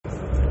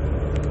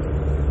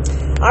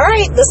All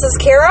right, this is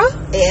Kara.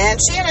 And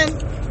Shannon.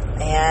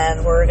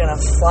 And we're going to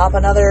flop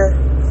another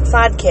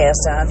podcast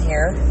on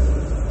here.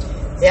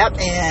 Yep,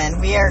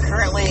 and we are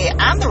currently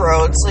on the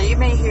road, so you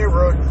may hear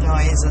road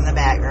noise in the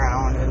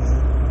background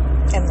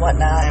and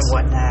whatnot.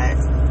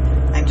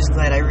 I'm just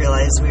glad I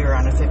realized we were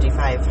on a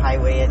 55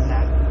 highway and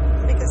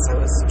not, because I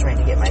was trying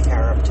to get my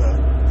car up to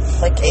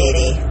like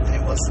 80. And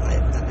it wasn't,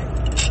 and I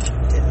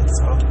didn't,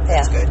 so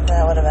that's good.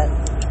 That would have been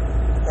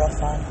real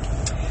fun.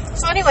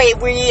 So anyway,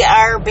 we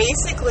are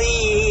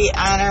basically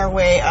on our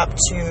way up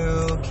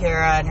to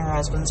Kara and her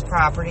husband's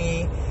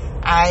property.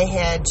 I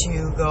had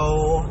to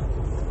go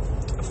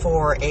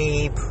for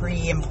a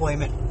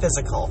pre-employment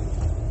physical.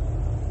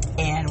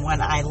 And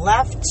when I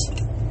left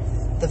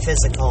the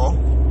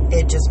physical,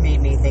 it just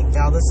made me think,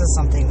 now this is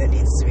something that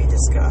needs to be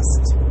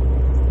discussed.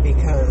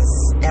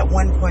 Because at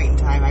one point in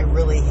time, I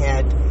really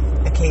had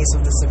a case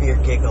of the severe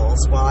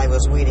giggles while I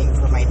was waiting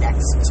for my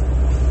next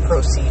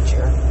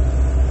procedure.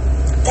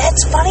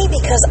 That's funny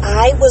because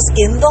I was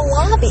in the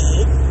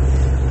lobby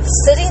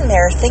sitting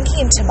there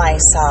thinking to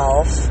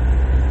myself,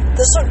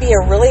 this would be a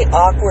really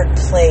awkward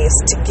place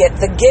to get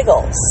the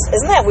giggles.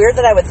 Isn't that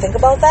weird that I would think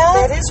about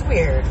that? That is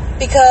weird.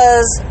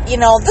 Because,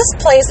 this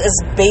place is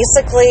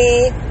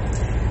basically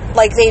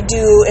like they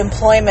do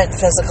employment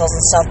physicals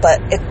and stuff, but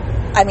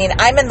I'm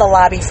in the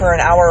lobby for an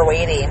hour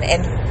waiting,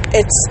 and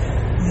it's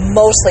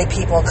mostly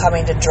people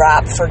coming to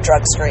drop for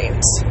drug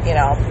screens,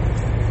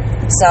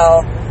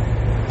 So,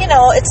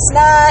 it's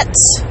not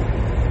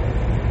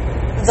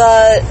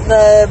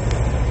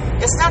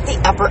it's not the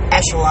upper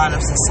echelon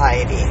of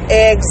society.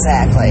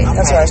 Exactly. Okay.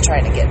 That's what I was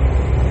trying to get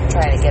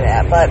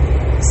at. But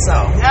so,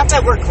 not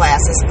that we're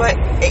classes, but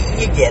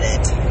you get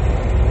it.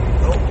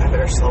 Oh, I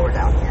better slow her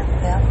down here.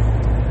 Yeah.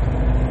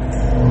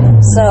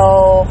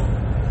 So,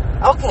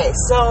 okay,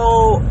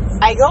 so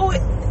I go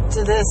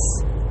to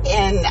this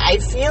and I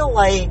feel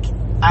like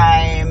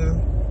I'm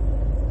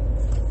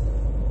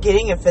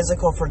getting a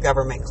physical for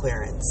government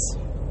clearance.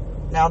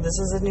 Now, this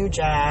is a new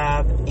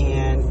job,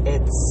 and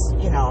it's,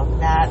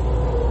 not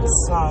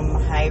some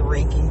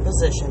high-ranking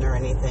position or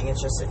anything.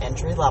 It's just an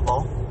entry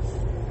level.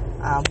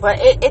 But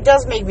it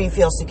does make me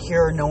feel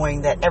secure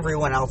knowing that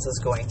everyone else is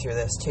going through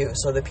this, too.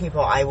 So the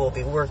people I will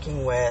be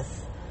working with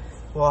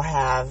will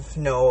have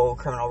no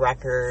criminal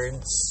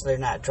records. They're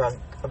not drug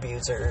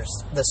abusers,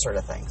 this sort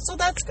of thing. So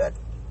that's good.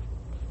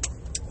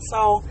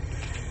 So,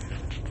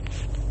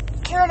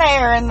 Kara and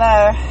I are in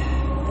the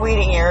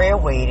waiting area,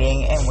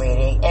 waiting.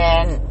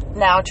 And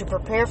now, to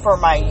prepare for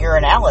my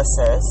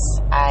urinalysis,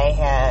 I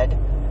had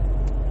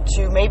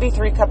 2, maybe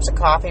 3 cups of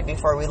coffee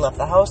before we left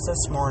the house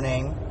this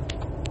morning.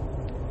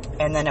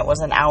 And then it was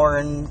an hour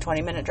and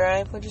 20-minute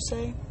drive, would you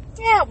say?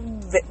 Yeah,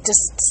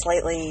 just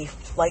slightly,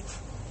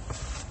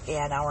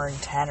 an hour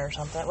and 10 or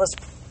something. It was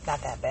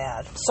not that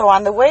bad. So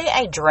on the way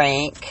I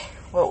drank,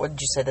 what would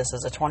you say this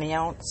is, a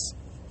 20-ounce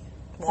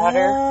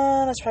water?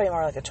 That's probably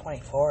more like a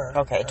 24.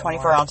 Okay,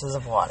 24 ounces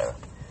of water.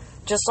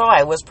 Just so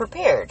I was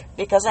prepared,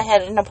 because I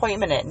had an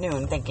appointment at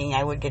noon thinking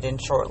I would get in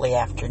shortly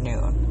after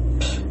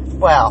noon.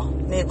 Well,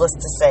 needless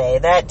to say,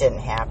 that didn't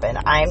happen.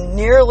 I'm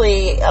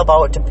nearly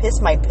about to piss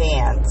my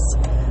pants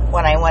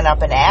when I went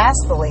up and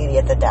asked the lady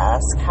at the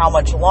desk how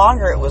much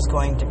longer it was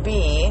going to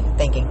be,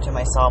 thinking to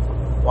myself,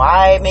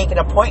 why make an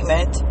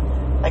appointment?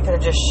 I could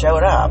have just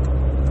showed up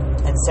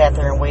and sat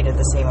there and waited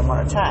the same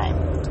amount of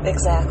time.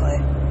 Exactly.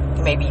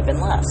 Maybe even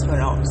less. Who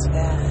knows?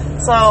 Yeah.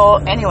 So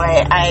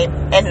anyway, I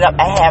ended up,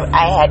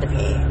 I had to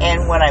pee.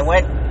 And when I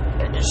went,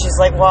 she's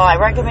like, well, I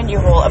recommend you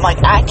hold. I'm like,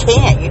 I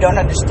can't. You don't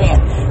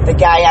understand. The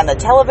guy on the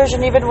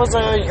television even was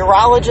a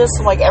urologist.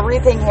 And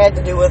everything had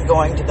to do with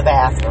going to the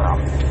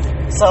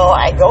bathroom. So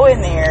I go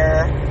in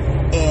there,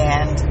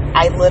 and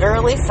I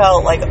literally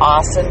felt like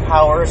Austin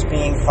Powers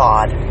being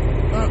thawed.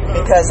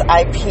 Because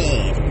I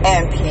peed,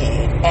 and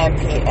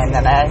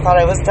then I thought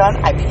I was done,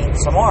 I peed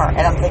some more.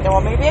 And I'm thinking,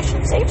 well, maybe I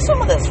should save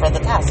some of this for the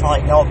test. I'm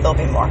like, no, there'll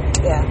be more.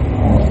 Yeah.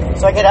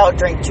 So I get out,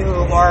 drink 2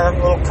 more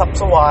little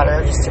cups of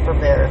water just to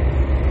prepare.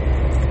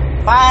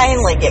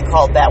 Finally get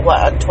called back,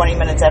 20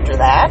 minutes after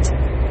that?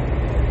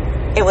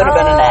 It would have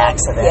been an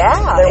accident.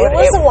 Yeah, it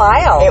was a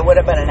while. It would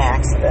have been an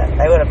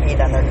accident. I would have peed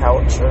on their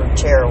couch or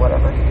chair or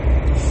whatever.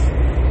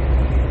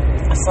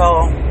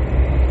 So,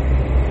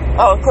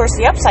 of course,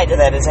 the upside to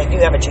that is I do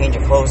have a change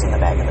of clothes in the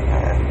back of the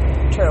car.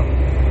 True.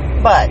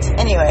 But,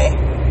 anyway,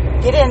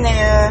 get in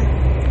there,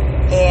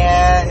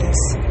 and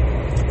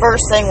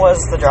first thing was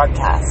the drug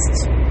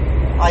test.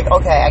 I'm like,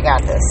 okay, I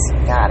got this.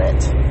 Got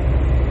it.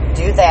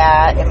 Do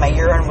that, and my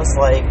urine was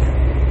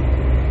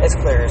as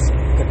clear as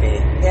could be,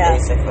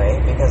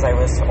 basically, because I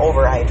was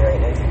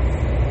overhydrated.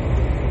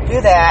 Do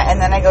that, and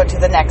then I go to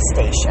the next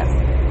station.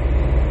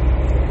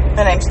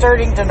 And I'm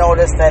starting to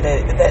notice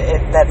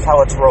that's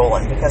how it's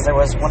rolling, because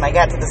when I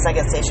got to the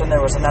second station,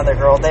 there was another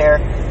girl there,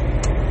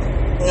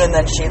 and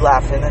then she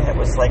left, and then it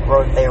was they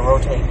were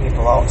rotating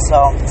people out.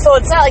 So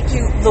it's not like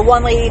the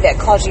one lady that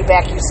calls you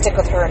back, you stick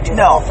with her and do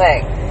the whole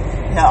thing.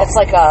 No, it's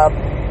like a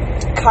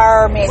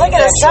car manufacturing. It's like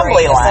an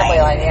assembly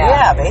line.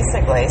 Yeah,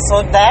 basically.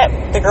 So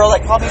the girl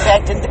that called me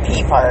back did the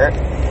pee part,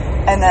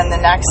 And then the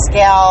next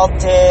gal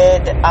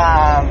did,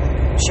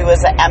 she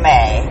was an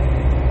MA.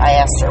 I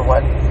asked her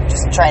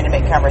just trying to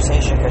make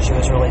conversation because she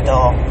was really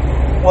dull,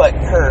 what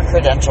her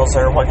credentials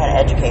are, what kind of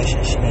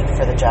education she needed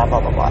for the job,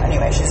 blah, blah, blah.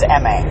 Anyway, she's an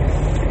MA.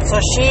 So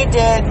she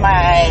did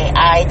my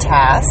eye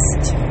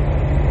test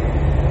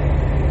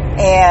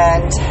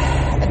and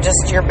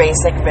just your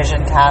basic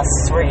vision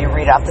tests where you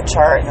read off the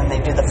chart and then they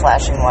do the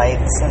flashing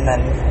lights and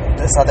then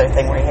this other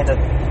thing where you had to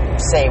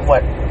say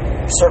what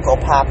circle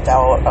popped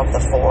out of the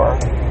 4.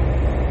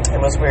 It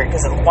was weird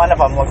because one of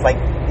them looked like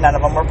none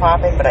of them were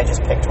popping, but I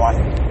just picked one.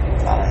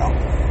 I don't know.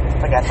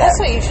 Forgot that. That's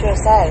what you should have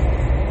said.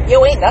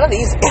 Yo, ain't none of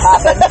these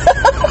popping.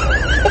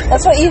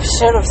 That's what you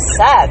should have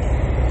said.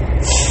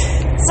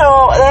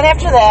 So then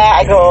after that,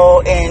 I go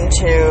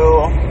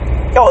into...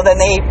 then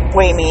they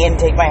weigh me and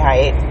take my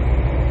height.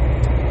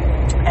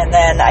 And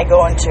then I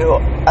go into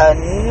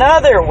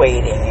another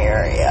waiting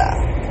area.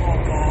 Oh,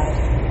 God.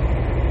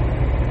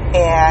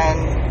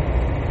 And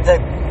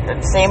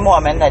the same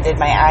woman that did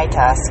my eye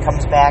test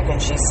comes back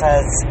and she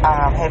says,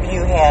 have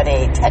you had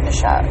a tetanus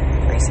shot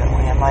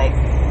recently? I'm like,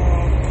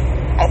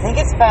 I think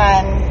it's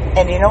been...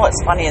 And you know what's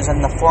funny is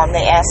in the form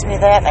they asked me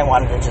that, and I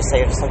wanted to just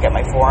say, just look at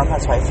my form.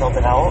 That's why I filled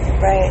it out.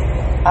 Right.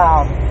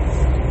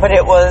 But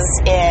it was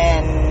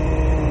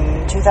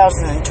in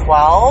 2012,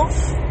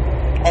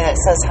 and it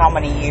says how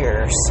many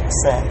years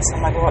since.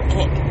 I'm like, what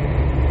can't...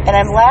 And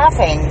I'm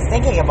laughing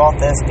thinking about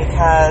this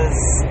because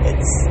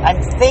I'm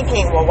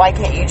thinking, well, why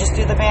can't you just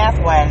do the math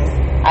when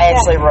I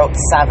actually wrote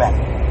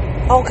 7?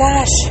 Oh,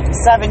 gosh.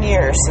 7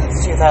 years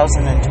since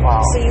 2012.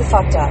 So you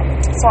fucked up.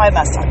 So I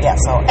messed up, yeah.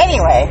 So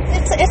anyway.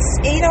 It's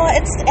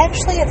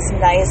it's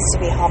nice to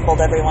be humbled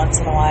every once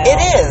in a while.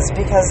 It is,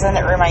 because then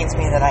it reminds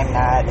me that I'm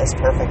not as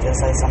perfect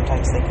as I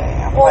sometimes think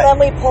I am. Well, then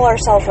we pull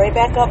ourselves right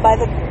back up by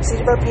the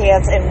seat of our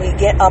pants and we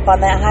get up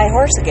on that high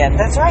horse again.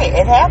 That's right.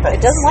 It happens.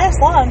 It doesn't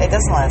last long. It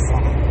doesn't last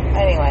long.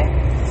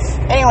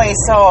 Anyway,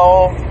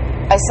 so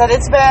I said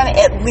it's been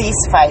at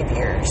least 5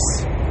 years.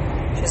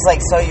 She's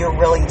like, so you're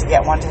willing to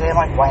get one today? I'm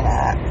like, why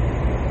not?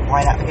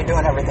 Why not? You're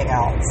doing everything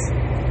else.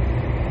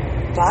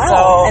 Wow.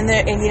 So, and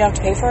you don't have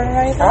to pay for it or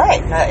anything? All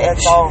right.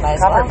 It's all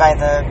covered by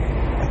the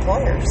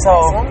employer.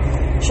 So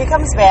she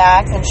comes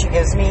back and she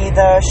gives me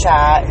the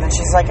shot. And then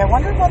she's like, I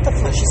wonder about the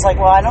flu. She's like,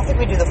 well, I don't think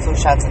we do the flu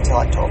shots until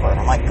October. And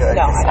I'm like, good.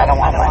 No, I don't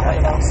want mine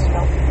right now.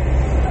 No.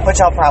 Which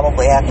I'll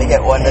probably have to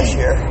get one this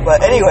year.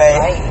 But anyway,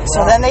 right.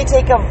 So then they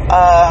take a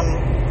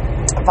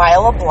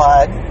vial of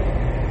blood.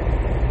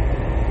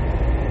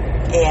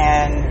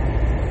 And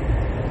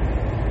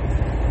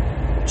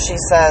she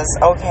says,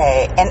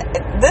 okay. And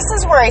this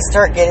is where I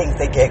start getting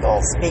the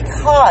giggles.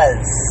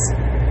 Because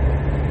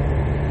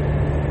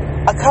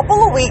a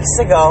couple of weeks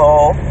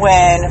ago,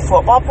 when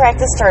football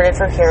practice started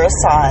for Kara's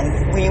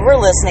son, we were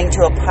listening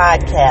to a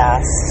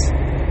podcast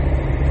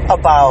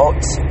about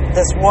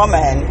this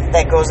woman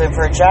that goes in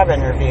for a job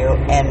interview.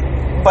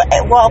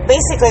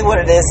 Basically what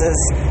it is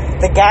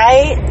the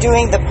guy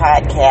doing the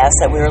podcast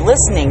that we were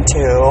listening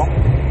to,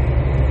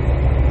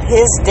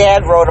 his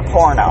dad wrote a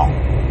porno.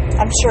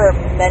 I'm sure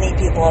many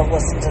people have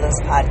listened to this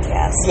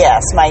podcast.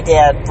 Yes, my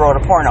dad wrote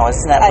a porno.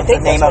 Isn't that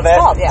the name of it?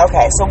 Called, yeah.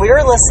 Okay, so we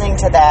were listening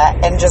to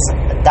that and just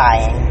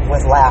dying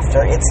with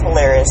laughter. It's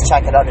hilarious.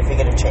 Check it out if you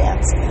get a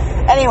chance.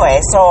 Anyway,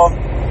 so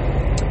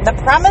the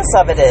premise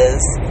of it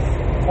is,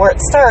 where it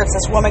starts,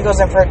 this woman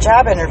goes in for a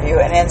job interview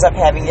and ends up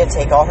having to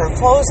take all her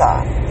clothes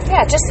off.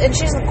 Yeah, and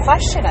she doesn't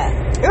question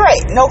it. You're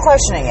right, no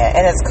questioning it.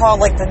 And it's called,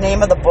 the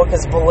name of the book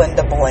is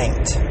Belinda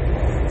Blinked.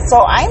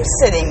 So I'm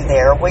sitting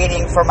there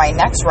waiting for my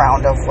next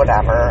round of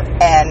whatever,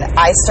 and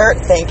I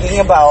start thinking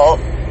about,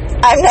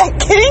 I'm not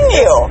kidding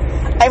you,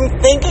 I'm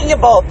thinking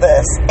about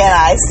this, and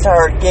I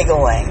start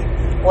giggling.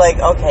 Like,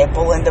 okay,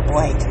 Belinda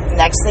blinked.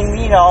 Next thing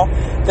you know,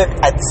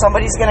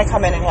 somebody's going to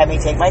come in and have me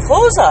take my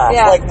clothes off,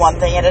 one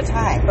thing at a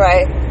time.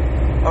 Right.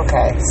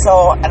 Okay,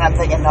 so, and I'm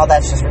thinking, no,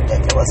 that's just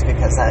ridiculous,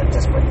 because that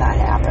just would not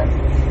happen.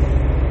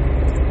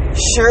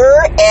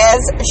 Sure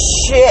as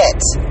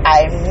shit.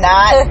 I'm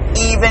not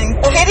even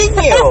kidding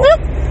you.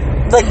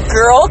 The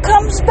girl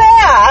comes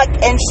back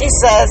and she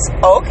says,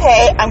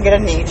 okay, I'm going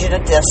to need you to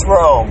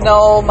disrobe.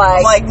 No, my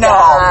I'm like,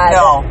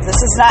 no, this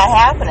is not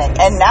happening.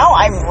 And now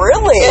I'm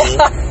really...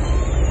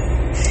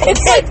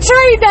 It's like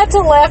trying not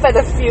to laugh at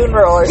a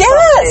funeral or something.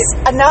 Yes.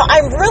 And now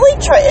I'm really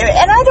trying,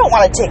 and I don't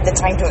want to take the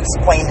time to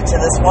explain it to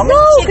this woman.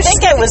 No, she'd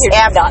think I was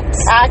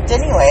half-packed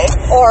anyway.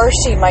 Or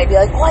she might be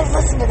like, oh, I've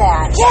listened to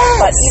that.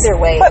 Yes. But either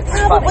way, but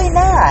probably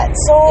not.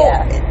 So,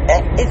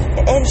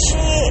 and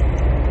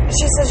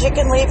she says, you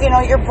can leave,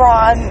 your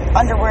bra and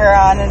underwear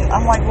on. And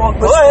I'm like, well,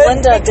 good.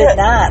 Linda did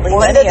not.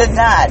 Linda did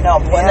not. No,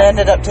 Linda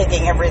ended up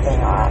taking everything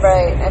off.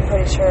 Right, I'm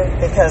pretty sure.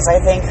 Because I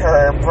think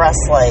her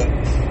breasts,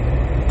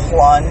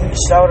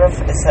 plunged out of,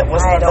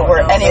 wasn't the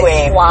word? Know.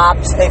 Anyway,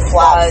 they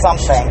flopped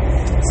something.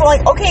 So,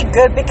 okay,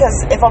 good,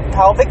 because if a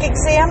pelvic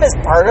exam is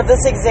part of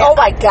this exam. Oh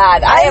my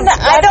God. I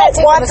don't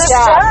want this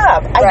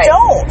job. Right. I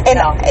don't.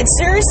 And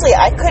seriously,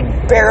 I could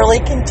barely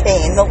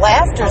contain the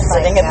laughter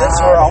sitting in this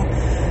room.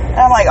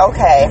 And I'm like,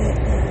 okay.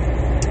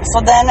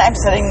 So then I'm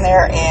sitting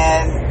there,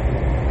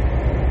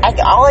 and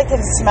all I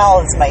can smell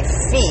is my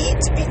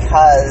feet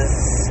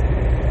because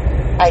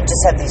I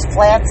just had these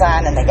flats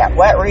on and they got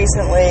wet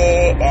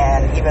recently,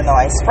 and even though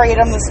I sprayed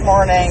them this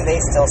morning, they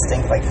still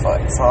stink like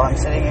foot. So I'm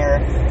sitting here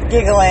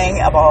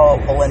giggling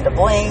about Belinda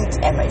blinked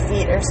and my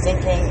feet are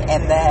stinking,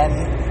 and then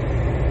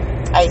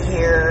I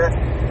hear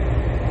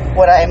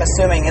what I'm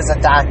assuming is a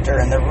doctor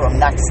in the room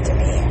next to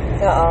me.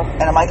 Uh-oh.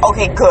 And I'm like,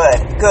 okay,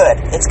 good,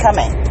 it's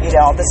coming. You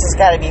know, this has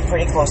got to be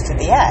pretty close to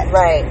the end.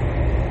 Right.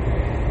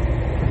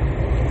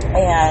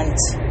 And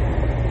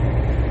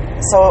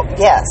so,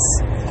 yes,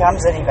 he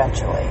comes in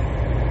eventually.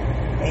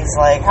 He's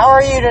like, how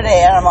are you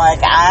today? And I'm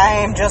like,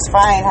 I'm just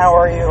fine. How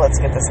are you? Let's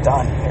get this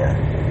done here.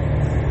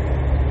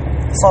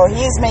 So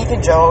he's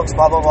making jokes,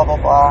 blah, blah, blah, blah,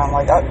 blah. I'm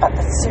like,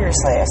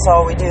 seriously.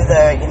 So we do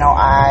the,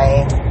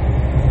 eye,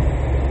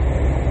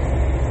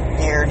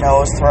 ear,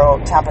 nose,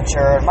 throat,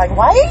 temperature. I'm like,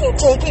 why are you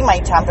taking my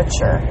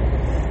temperature?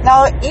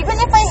 Now, even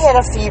if I had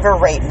a fever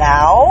right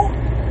now,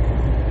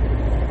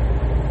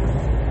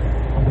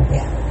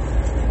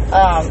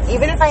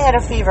 even if I had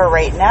a fever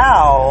right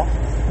now,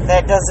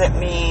 that doesn't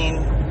mean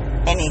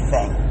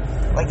anything.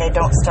 Like, I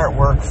don't start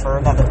work for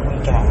another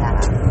week and a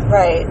half.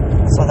 Right.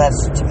 So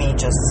that's, to me,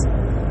 just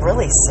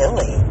really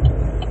silly.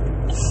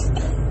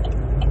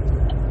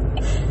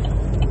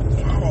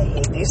 God, I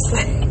hate these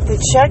things. They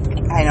check.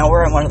 I know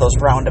we're in one of those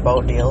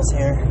roundabout deals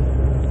here.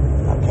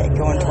 Okay,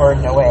 going toward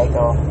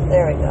Newaygo.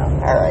 There we go.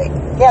 All right.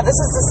 Yeah, this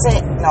is the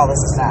same. No,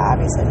 this is not.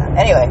 Obviously not.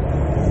 Anyway.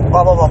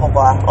 Blah, blah, blah, blah,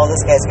 blah. Oh,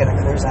 this guy's going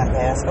to cruise on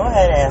past. Go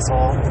ahead,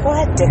 asshole. Go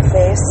ahead,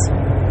 dickface.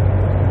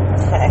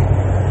 Okay.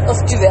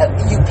 Let's do that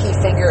UP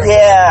finger.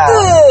 Yeah.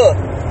 Ugh.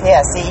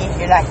 Yeah, see?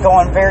 You're not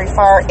going very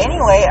far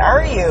anyway,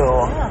 are you?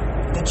 Yeah.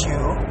 The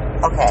Jew.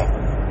 Okay.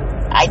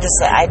 I just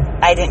said,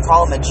 I didn't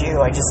call him a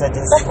Jew. I just said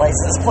his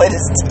license plate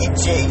is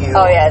TJU.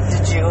 Oh, yeah,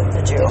 the Jew.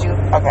 The Jew. The Jew.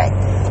 Okay.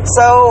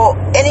 So,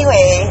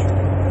 anyway,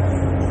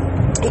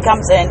 he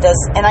comes in,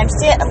 and I'm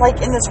standing, like,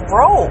 in this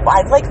robe.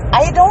 I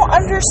don't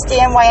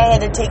understand why I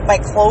had to take my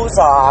clothes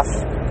off.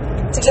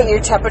 To get your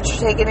temperature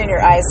taken and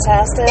your eyes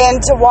tested?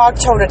 And to walk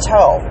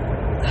toe-to-toe.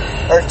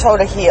 Or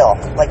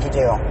toe-to-heel, like you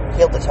do.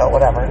 Heel-to-toe,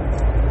 whatever.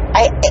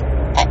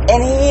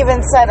 And he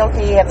even said,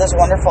 okay, you have this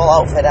wonderful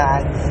outfit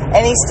on.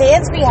 And he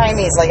stands behind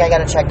me, he's like, I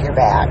gotta check your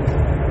back.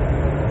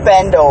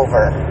 Bend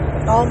over.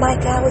 Oh my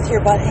God, with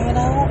your butt hanging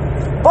out?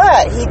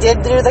 But he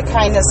did do the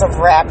kindness of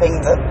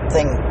wrapping the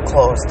thing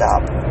closed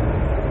up.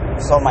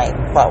 So my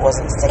butt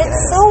wasn't sticking in.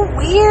 It's so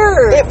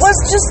weird. It was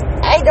just,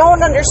 I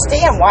don't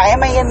understand. Why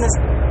am I in this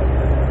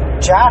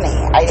Johnny?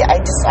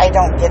 I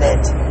don't get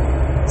it.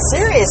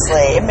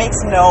 Seriously, it makes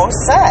no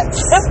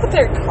sense. That's what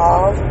they're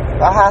called.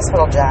 A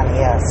hospital Johnny,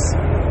 yes.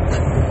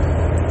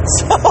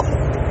 So,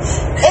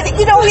 and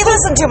he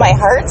listened to my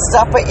heart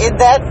stuff, but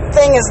that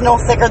thing is no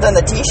thicker than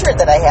the T-shirt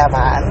that I have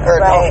on. Or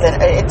right.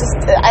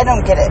 I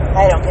don't get it.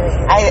 I don't get it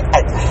either.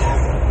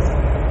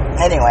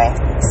 Anyway,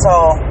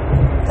 so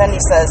then he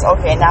says,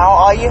 okay, now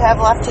all you have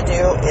left to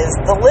do is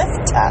the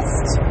lift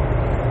test.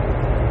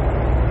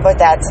 But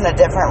that's in a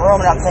different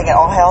room, and I'm thinking,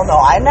 oh, hell no,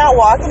 I'm not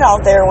walking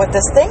out there with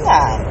this thing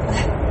on.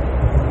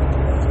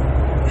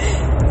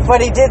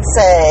 But he did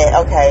say,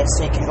 okay,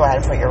 so you can go ahead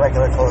and put your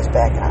regular clothes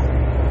back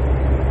on.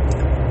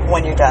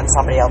 When you're done,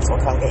 somebody else will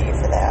come get you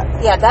for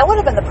that. Yeah, that would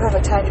have been the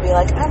perfect time to be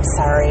like, I'm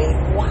sorry,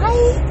 why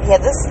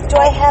do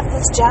I have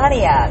this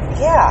Johnny on?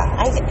 Yeah,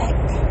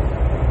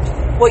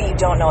 What you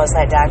don't know is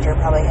that doctor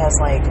probably has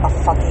like a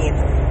fucking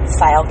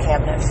file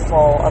cabinet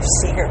full of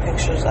secret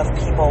pictures of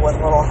people with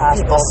little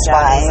hospital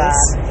Johnnies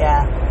on.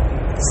 Yeah.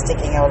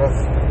 Sticking out of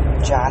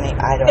Johnny.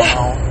 I don't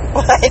know.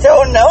 I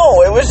don't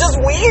know. It was just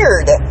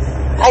weird.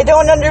 I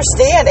don't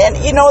understand. And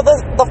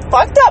the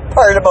fucked up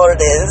part about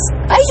it is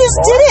I just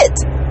did it.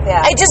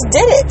 Yeah. I just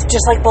did it.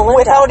 Just like Belinda.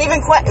 Without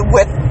even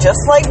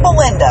just like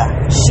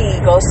Belinda.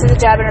 She goes to the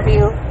job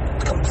interview,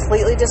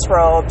 completely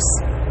disrobes,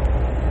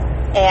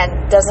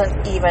 and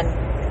doesn't even...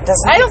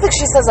 I don't think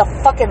she says a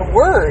fucking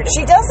word.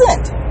 She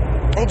doesn't.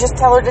 They just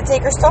tell her to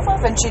take her stuff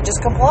off, and she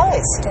just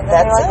complies. And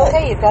then That's they're like, it.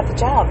 okay, you've got the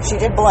job. She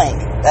did blink.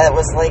 That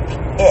was like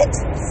it.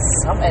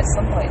 At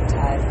some point in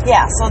time.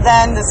 Yeah, so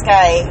then this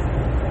guy,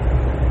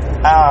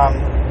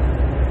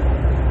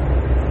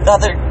 the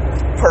other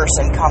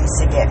person comes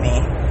to get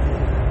me.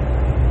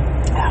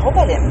 I hope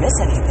I didn't miss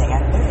anything.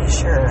 I'm pretty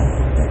sure.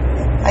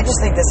 I just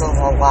think this is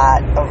a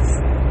lot of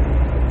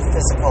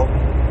physical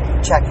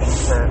checking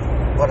for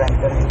what I'm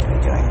going to be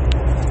doing.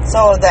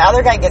 So the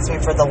other guy gets me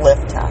for the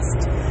lift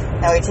test.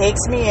 Now he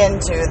takes me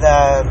into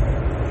the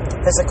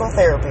physical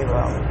therapy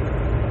room.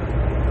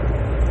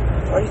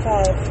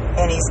 45.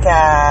 And he's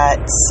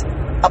got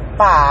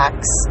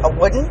a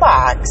wooden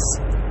box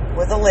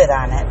with a lid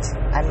on it.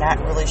 I'm not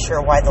really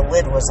sure why the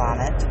lid was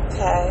on it.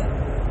 Okay.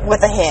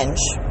 With a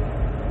hinge.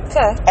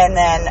 Okay. And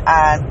then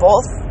on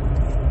both,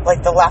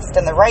 like the left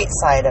and the right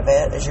side of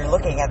it, as you're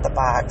looking at the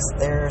box,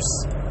 there's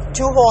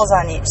 2 holes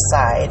on each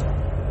side.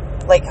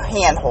 Like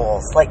hand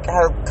holes, like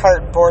our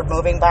cardboard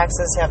moving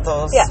boxes have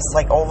those, yes,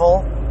 like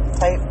oval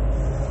type.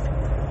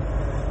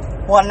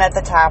 One at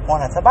the top,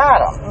 one at the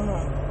bottom.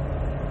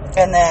 Mm-hmm.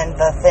 And then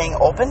the thing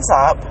opens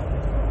up,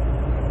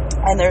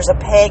 And there's a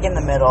peg in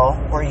the middle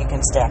where you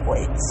can stack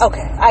weights.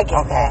 Okay, I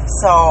get that.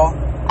 So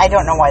I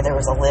don't know why there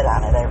was a lid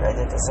on it.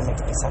 It doesn't make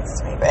any sense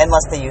to me. But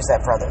unless they use that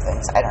for other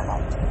things, I don't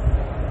know.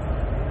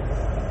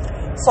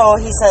 So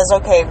he says,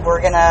 okay, we're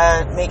going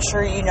to make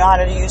sure you know how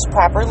to use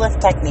proper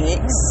lift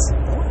techniques.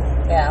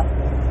 Yeah.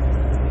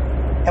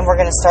 And we're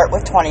going to start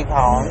with 20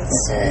 pounds.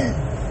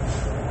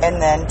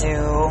 And then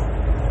do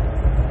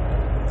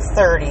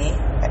 30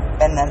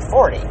 and then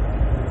 40.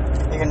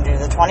 You're going to do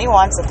the 20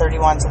 once, the 30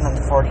 once, and then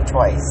the 40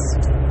 twice.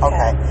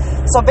 Okay.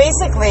 So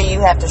basically, you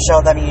have to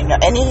show them,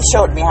 and he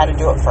showed me how to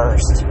do it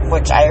first,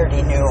 which I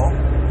already knew.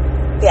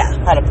 Yeah.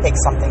 How to pick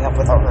something up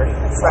without hurting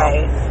myself.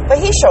 Right.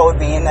 But he showed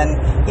me, and then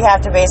you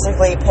have to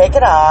basically pick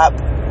it up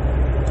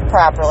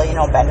properly,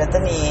 bend at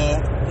the knee.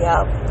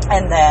 Yep.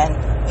 And then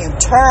you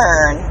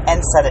turn and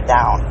set it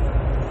down.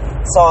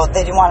 So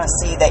they do want to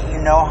see that you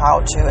know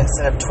how to,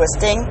 instead of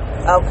twisting,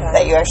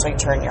 that you actually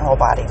turn your whole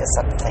body to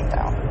set the thing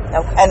down.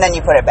 Okay. And then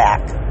you put it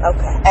back.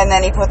 Okay. And then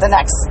he put the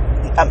next,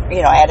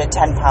 added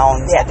 10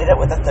 pounds. Yeah. I did it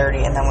with the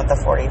 30, and then with the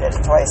 40, did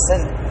it twice.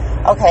 And,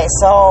 okay,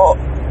 so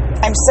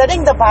I'm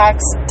setting the box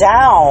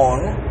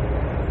down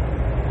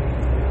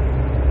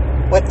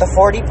with the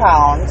 40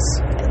 pounds.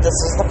 This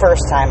is the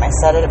first time I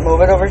set it,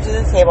 move it over to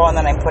the table, and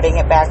then I'm putting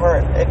it back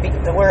where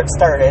it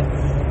started.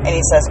 And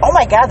he says, oh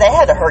my God, that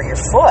had to hurt your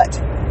foot.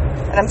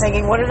 And I'm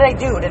thinking, what did I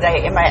do?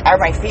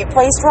 Are my feet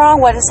placed wrong?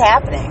 What is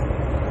happening?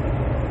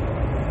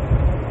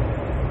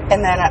 And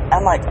then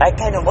I'm like, I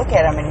kind of look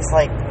at him, and he's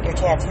like, your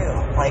tattoo.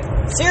 I'm like,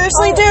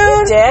 seriously,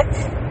 dude? Dick.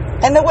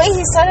 And the way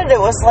he said it, it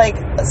was like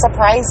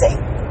surprising.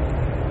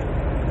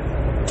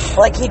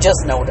 Like he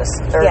just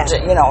noticed. Or, I'm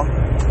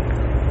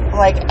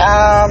like,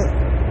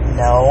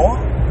 no.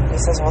 He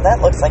says, well, that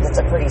looks like it's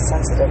a pretty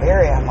sensitive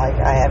area. I'm like,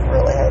 I have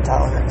really high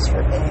tolerance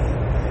for pain.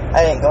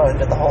 I didn't go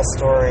into the whole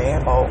story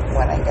about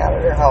when I got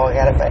it or how I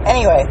got it. But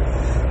anyway,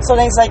 so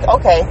then he's like,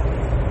 okay,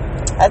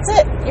 that's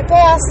it. You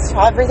passed.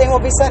 Everything will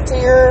be sent to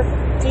your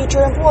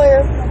future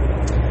employer.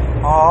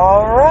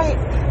 All right.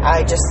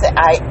 I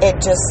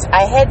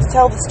had to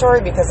tell the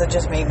story because it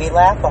just made me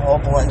laugh, the whole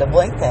Belinda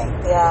Blink thing.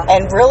 Yeah.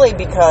 And really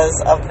because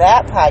of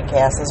that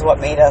podcast is what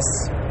made us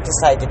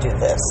decide to do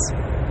this.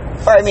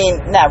 Or,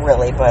 not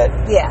really, but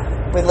yeah,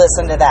 we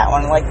listened to that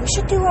one. Like, we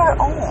should do our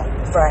own.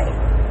 Right.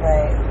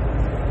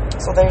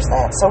 So there's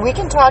that. So we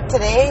can talk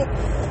today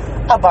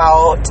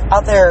about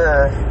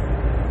other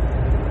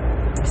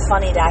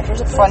funny doctor's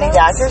appointments.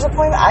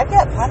 I've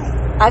got plenty.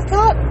 I've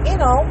got,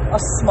 a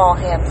small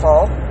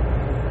handful.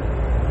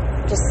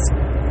 Just,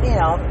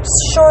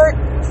 short,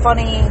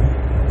 funny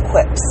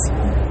quips.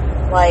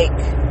 Like,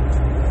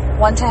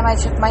 one time I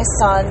took my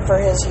son for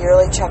his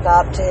yearly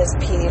checkup to his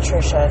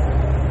pediatrician.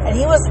 And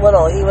he was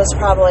little. He was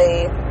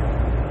probably,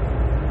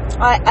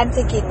 I'm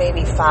thinking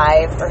maybe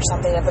 5 or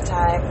something at the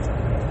time.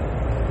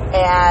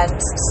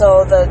 And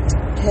so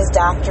his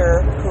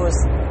doctor,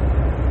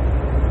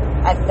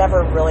 I've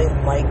never really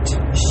liked,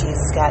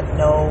 she's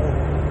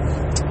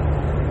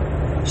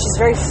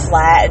very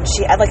flat,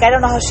 and I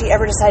don't know how she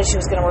ever decided she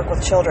was going to work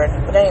with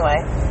children, but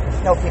anyway.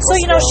 No people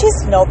skills. So,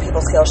 she's no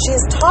people skills.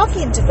 She's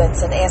talking to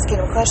Vincent, asking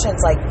him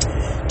questions like,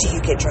 do you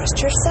get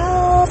dressed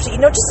yourself?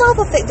 Just all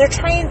the things. They're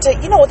trying to,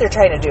 what they're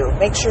trying to do.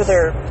 Make sure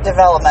they're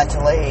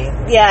developmentally.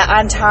 Yeah,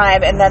 on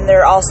time, and then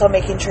they're also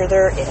making sure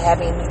they're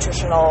having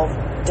nutritional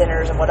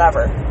dinners and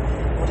whatever.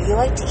 What do you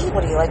like to eat?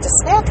 What do you like to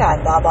snack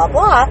on? Blah, blah,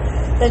 blah.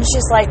 Then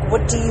she's like,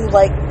 what do you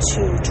like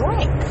to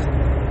drink?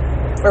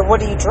 Or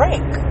what do you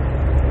drink?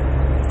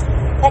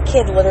 That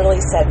kid literally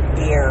said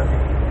beer.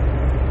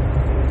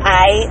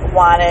 I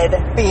wanted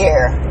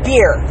beer.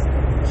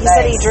 He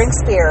said he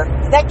drinks beer.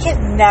 That kid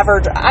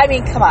never...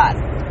 come on.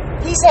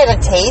 He's had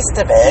a taste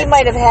of it. He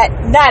might have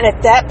had... Not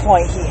at that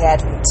point, he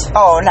hadn't.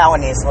 Oh, now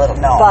when he's little,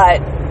 no. But...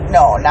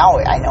 No, now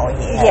I know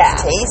he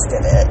has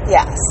tasted it.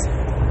 Yes.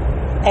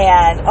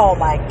 And, oh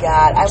my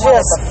God, I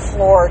wanted the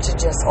floor to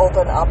just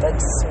open up and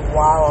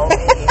swallow me.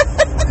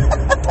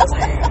 It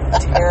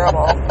was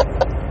terrible.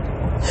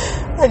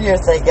 And you're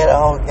thinking,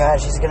 oh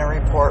gosh, he's going to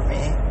report me.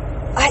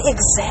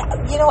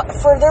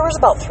 There was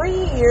about 3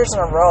 years in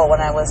a row when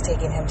I was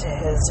taking him to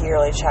his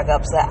yearly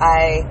checkups that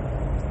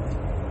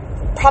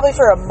probably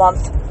for a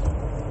month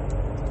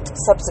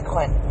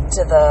subsequent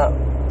to the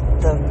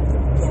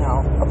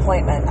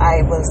appointment,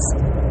 I was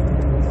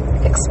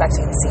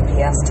expecting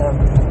CPS to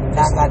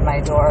knock on my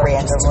door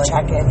just to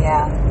check in,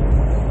 yeah.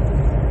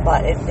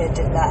 But it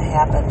did not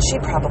happen. She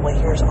probably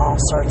hears all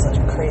sorts of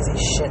crazy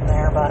shit in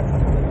there, but...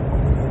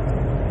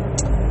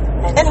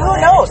 And who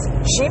knows?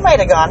 She might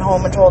have gone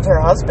home and told her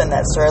husband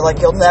that story.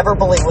 Like, you'll never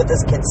believe what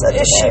this kid said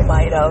today. She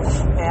might have.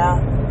 Yeah.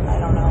 I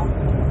don't know.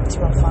 It's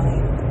real funny.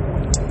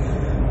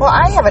 Well,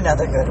 I have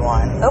another good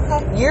one.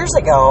 Okay. Years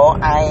ago,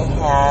 I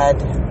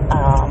had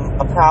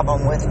a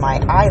problem with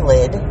my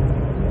eyelid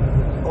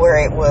where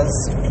it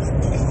was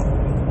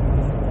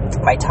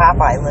my top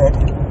eyelid,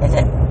 and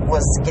it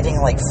was getting,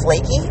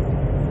 flaky.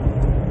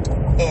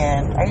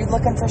 And are you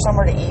looking for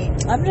somewhere to eat?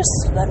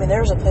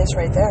 There's a place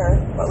right there,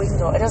 but we can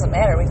go. It doesn't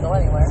matter. We can go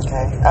anywhere.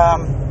 Okay.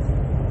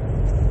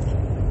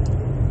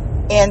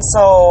 And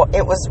so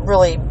it was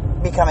really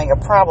becoming a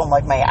problem.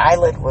 Like, my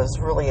eyelid was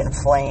really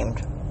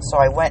inflamed. So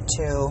I went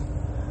to,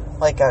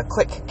 like, a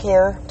quick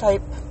care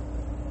type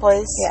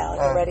place. Yeah,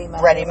 like a Ready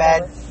Med. Ready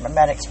Med,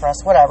 Med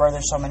Express, whatever.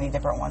 There's so many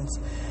different ones.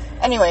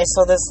 Anyway,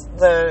 so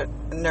the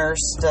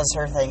nurse does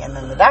her thing, and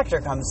then the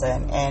doctor comes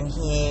in, and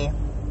he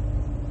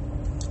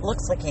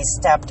looks like he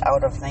stepped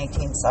out of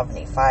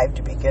 1975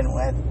 to begin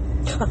with.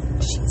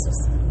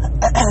 Jesus.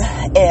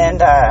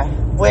 And,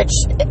 which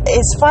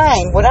is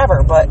fine,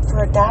 whatever, but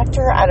for a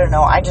doctor, I don't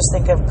know. I just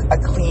think a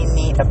clean,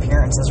 neat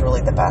appearance is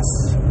really the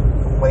best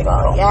way to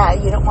go. Yeah,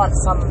 you don't want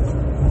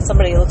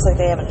somebody who looks like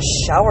they haven't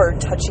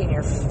showered touching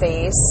your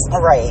face.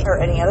 Right.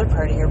 Or any other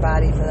part of your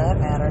body, for that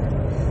matter.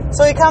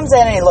 So he comes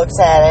in and he looks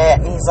at it,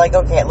 and he's like,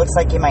 okay, it looks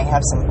like you might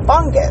have some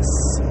fungus.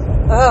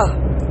 Ugh.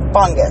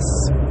 Fungus.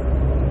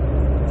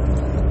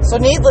 So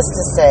needless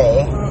to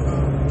say,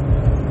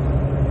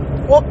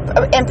 well,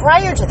 and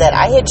prior to that,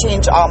 I had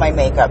changed all my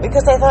makeup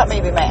because I thought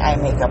maybe my eye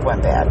makeup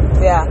went bad.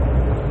 Yeah.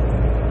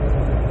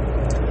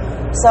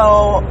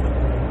 So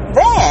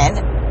then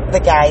the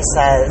guy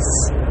says,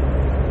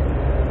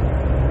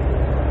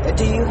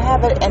 do you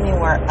have it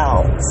anywhere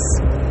else?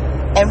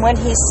 And when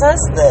he says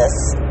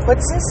this,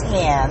 puts his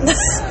hands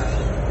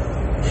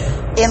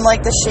in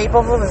like the shape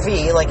of a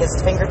V, like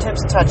his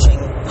fingertips touching,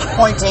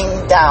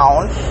 pointing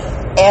down,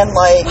 and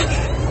like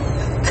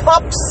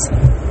cups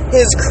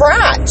his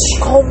crotch.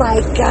 Oh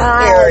my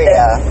God.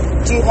 Area.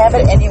 Do you have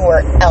it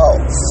anywhere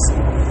else?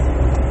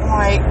 I'm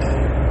like,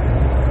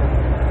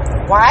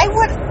 why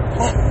would...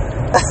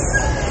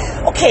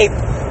 Okay,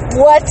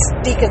 let's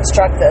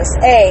deconstruct this.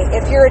 A,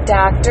 if you're a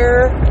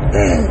doctor,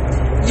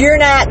 you're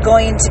not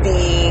going to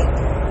be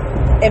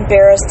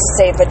embarrassed to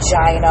say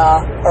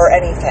vagina or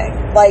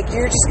anything. Like,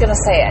 you're just going to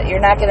say it. You're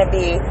not going to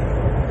be,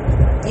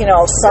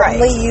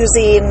 suddenly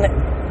using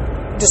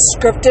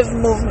descriptive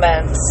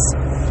movements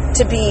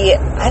to be,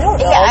 I don't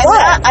know,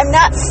 I'm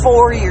not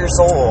 4 years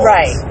old.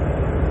 Right.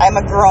 I'm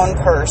a grown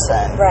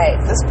person. Right.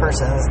 This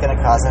person is going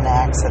to cause an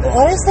accident.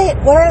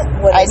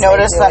 What I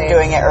noticed them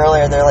doing it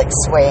earlier. They're like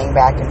swaying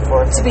back and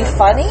forth. To be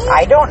funny?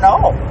 I don't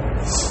know.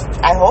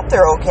 I hope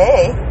they're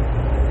okay.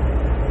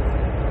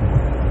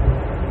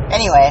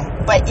 Anyway,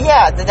 but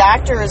yeah, the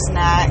doctor is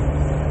not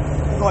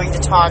going to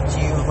talk to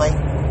you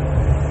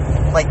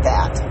like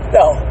that.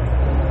 No.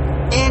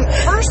 And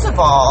first of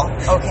all,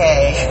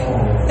 okay,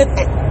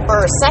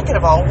 or second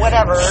of all,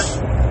 whatever,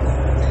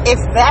 if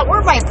that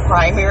were my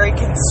primary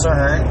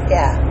concern...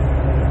 Yeah.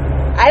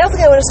 I don't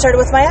think I would have started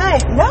with my eye.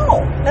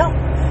 No.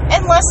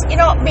 Unless,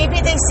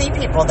 maybe they see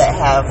people that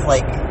have,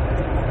 like,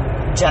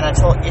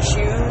 genital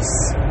issues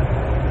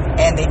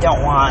and they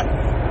don't want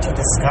to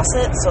discuss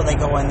it, so they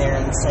go in there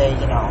and say,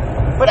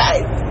 But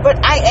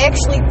I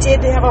actually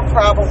did have a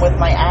problem with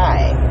my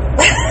eye.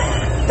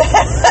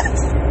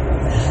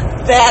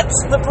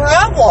 That's the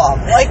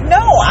problem. Like,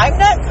 no, I'm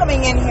not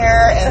coming in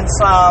here and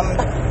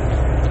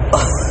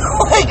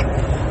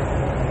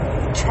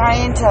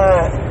trying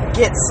to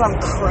get some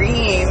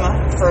cream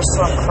for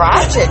some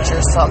crotch itch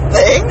or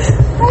something.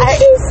 I'm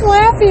just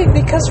laughing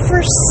because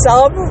for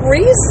some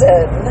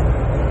reason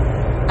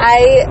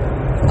I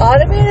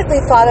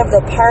automatically thought of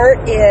the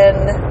part in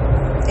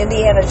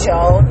Indiana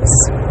Jones,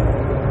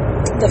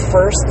 the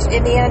first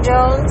Indiana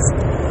Jones,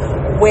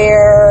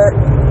 where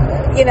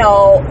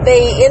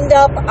they end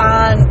up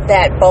on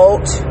that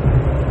boat,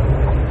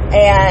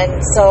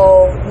 and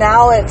so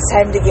now it's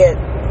time to get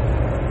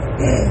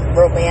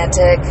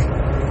romantic,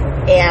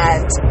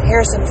 and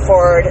Harrison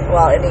Ford,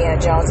 Indiana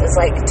Jones is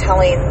like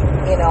telling,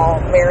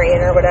 Marion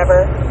or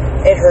whatever,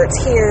 it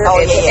hurts here,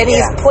 and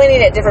he's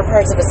pointing at different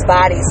parts of his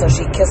body, so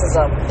she kisses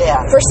him.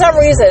 Yeah. For some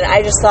reason,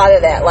 I just thought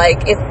of that,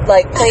 like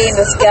playing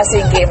this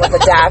guessing game with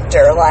a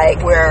doctor,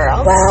 like, where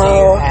else do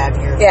you have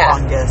your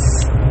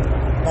fungus?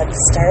 Let's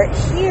start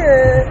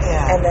here,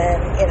 and then,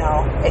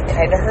 it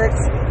kind of hurts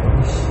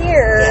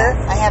here.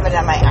 Yeah, I have it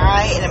on my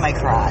eye and in my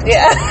crotch.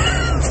 Yeah.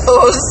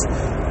 Those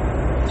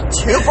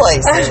two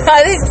places. I'm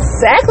not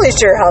exactly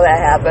sure how that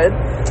happened.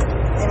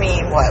 I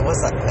mean, what was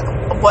it?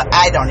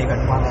 I don't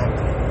even want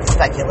to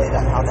speculate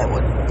on how that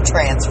would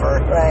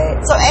transfer. Right.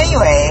 So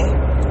anyway,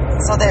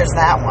 there's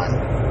that one.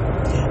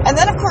 And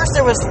then, of course,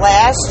 there was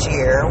last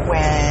year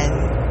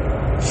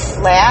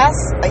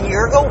a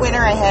year ago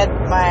winter, I had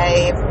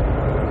my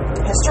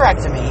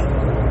hysterectomy.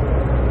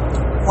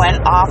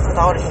 Went off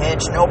without a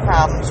hitch, no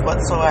problems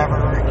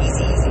whatsoever,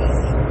 easy.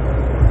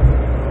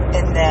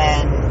 And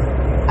then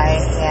I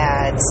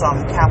had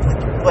some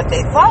what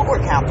they thought were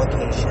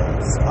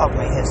complications of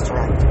my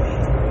hysterectomy.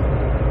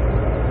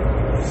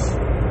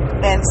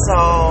 And so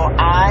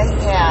I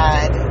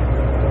had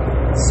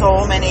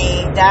so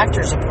many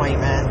doctor's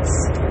appointments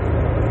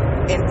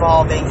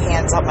involving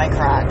hands up my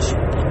crotch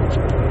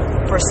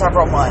for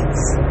several months.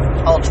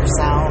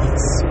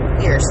 Ultrasounds.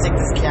 Here, stick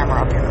this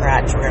camera up your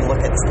crotch. We're going to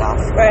look at stuff.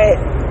 Right.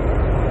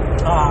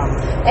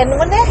 And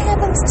when that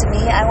happens to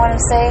me, I want to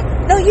say,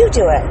 no, you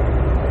do it.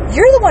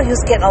 You're the one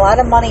who's getting a lot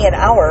of money an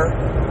hour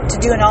to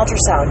do an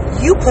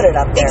ultrasound. You put it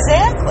up there.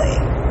 Exactly.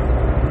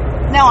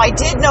 Now, I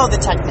did know the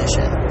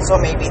technician, so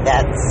maybe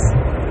that's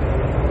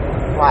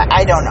why.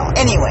 I don't know.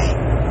 Anyway,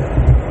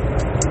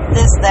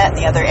 that, and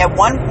the other. At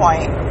one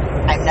point,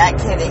 I'm not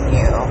kidding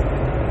you.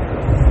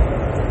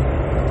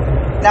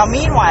 Now,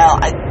 meanwhile,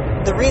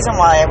 the reason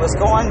why I was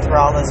going through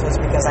all this was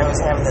because I was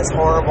having this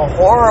horrible,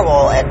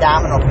 horrible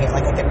abdominal pain,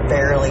 like I could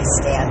barely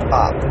stand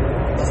up.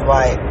 Is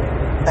why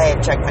I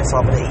had checked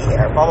myself at the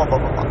ER, blah, blah, blah,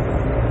 blah,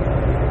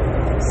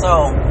 blah.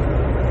 So,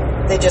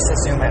 they just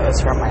assume it was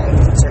from my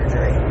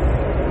surgery.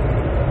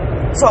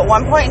 So, at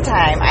one point in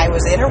time, I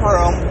was in a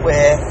room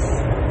with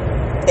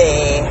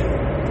a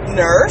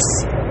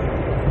nurse,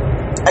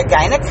 a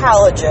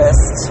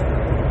gynecologist,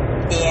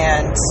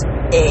 and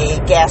a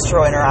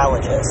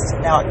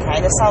gastroenterologist. Now, it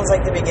kind of sounds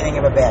like the beginning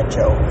of a bad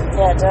joke.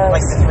 Yeah, it does.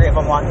 Like the three of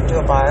them walking to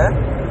a bar.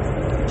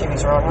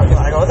 Jimmy's Roadhouse. You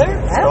want to go there?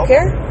 I don't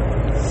care.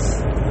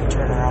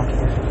 Turn around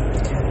here.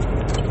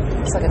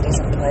 It's like a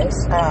decent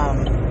place. I'll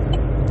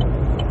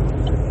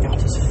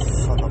just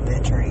flip a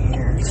bitch right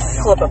here. So I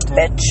don't Flip a have to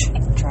bitch.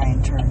 Try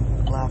and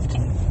turn left.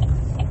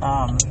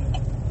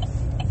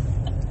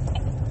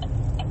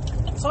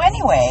 So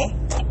anyway,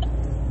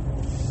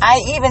 I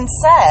even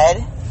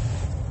said,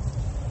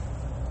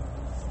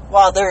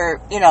 while they're,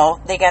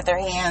 they got their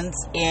hands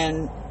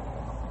in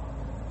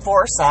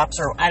forceps,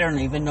 or I don't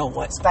even know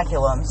what,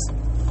 speculums,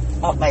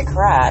 up my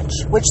crotch,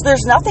 which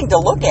there's nothing to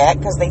look at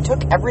because they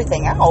took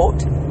everything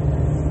out.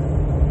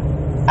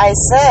 I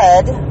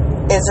said,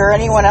 is there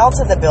anyone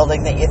else in the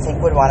building that you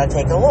think would want to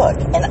take a look?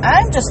 And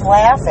I'm just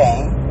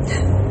laughing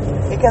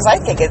because I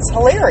think it's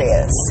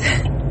hilarious.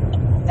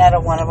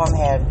 Not one of them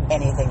had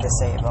anything to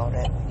say about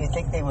it. You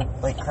think they would,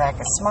 crack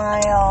a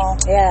smile?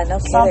 Yeah, no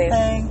kidding.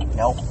 Something?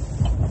 Nope.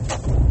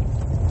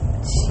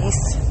 Jeez.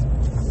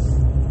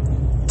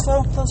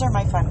 So, those are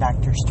my fun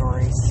doctor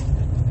stories.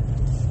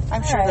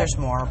 I'm sure there's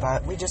more,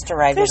 but we just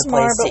arrived at a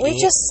place to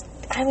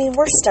eat.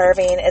 We're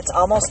starving. It's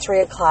almost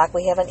 3 o'clock.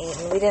 We haven't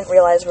eaten. We didn't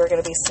realize we were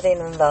going to be sitting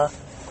in the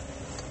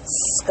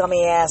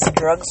scummy-ass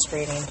drug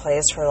screening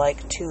place for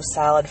 2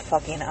 solid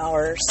fucking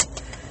hours.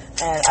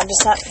 And I'm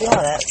just not feeling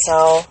it,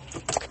 so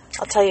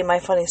I'll tell you my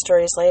funny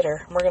stories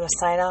later. We're going to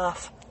sign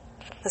off.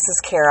 This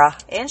is Kara.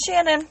 And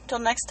Shannon. Till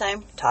next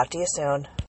time. Talk to you soon.